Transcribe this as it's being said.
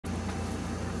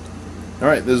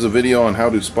Alright, this is a video on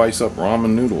how to spice up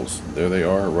ramen noodles. There they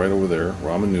are, right over there,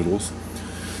 ramen noodles.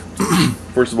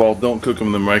 First of all, don't cook them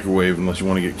in the microwave unless you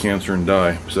want to get cancer and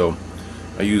die. So,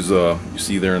 I use, you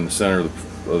see there in the center of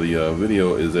the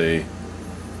video is I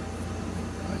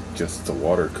guess it's a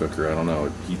water cooker, I don't know,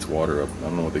 it heats water up, I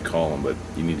don't know what they call them, but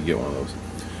you need to get one of those.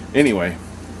 Anyway,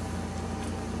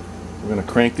 we're going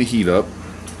to crank the heat up.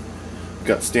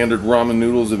 Got standard ramen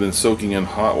noodles that have been soaking in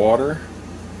hot water.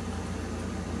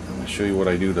 I'm going to show you what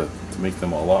I do to make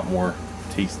them a lot more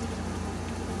tasty.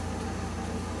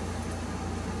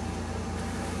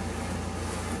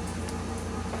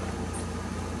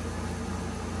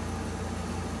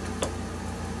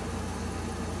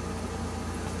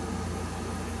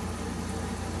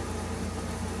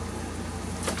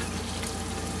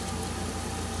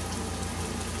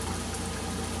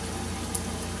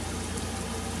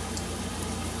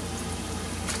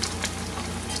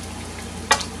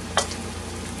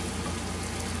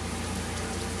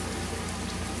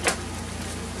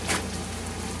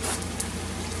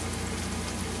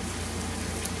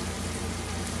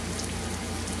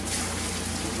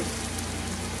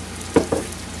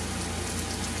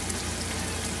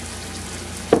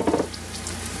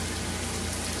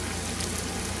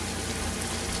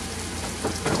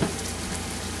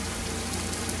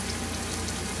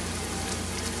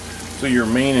 So your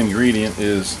main ingredient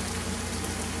is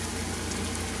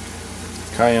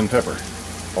cayenne pepper,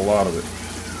 a lot of it.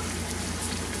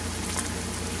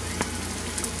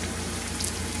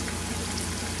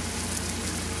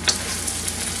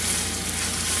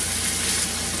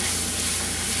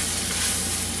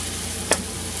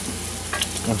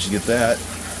 Once you get that,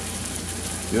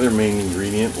 the other main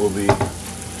ingredient will be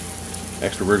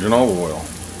extra virgin olive oil.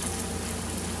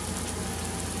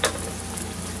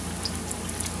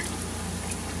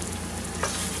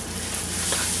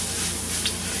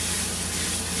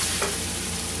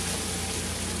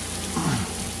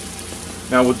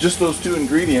 Now with just those two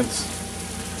ingredients,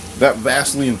 that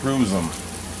vastly improves them.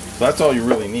 So that's all you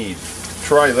really need.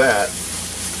 Try that.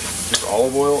 Just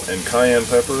olive oil and cayenne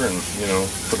pepper, and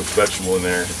put a vegetable in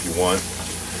there if you want.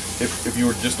 If you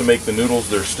were just to make the noodles,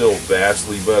 they're still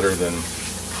vastly better than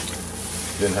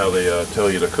how they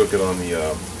tell you to cook it on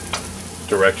the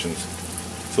directions.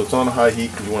 So it's on high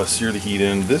heat because you want to sear the heat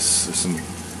in. This is some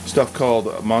stuff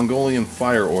called Mongolian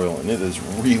fire oil, and it is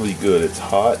really good. It's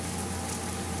hot.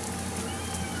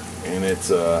 And it's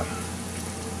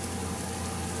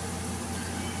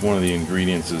one of the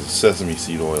ingredients is sesame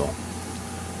seed oil.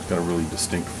 It's got a really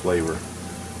distinct flavor.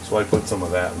 So I put some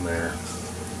of that in there.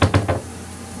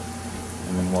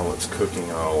 And then while it's cooking,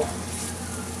 I'll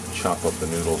chop up the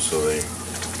noodles so they,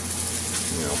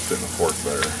 fit in the fork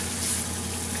better.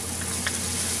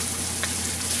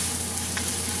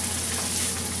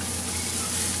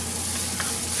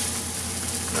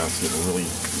 Now it's getting really,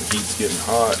 the heat's getting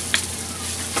hot.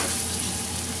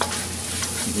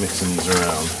 Keep mixing these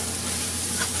around.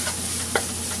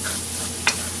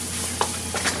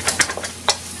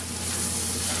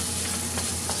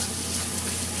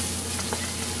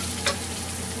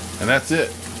 And that's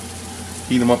it.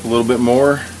 Heat them up a little bit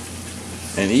more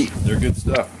and eat. They're good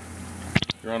stuff.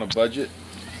 If you're on a budget,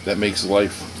 that makes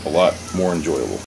life a lot more enjoyable.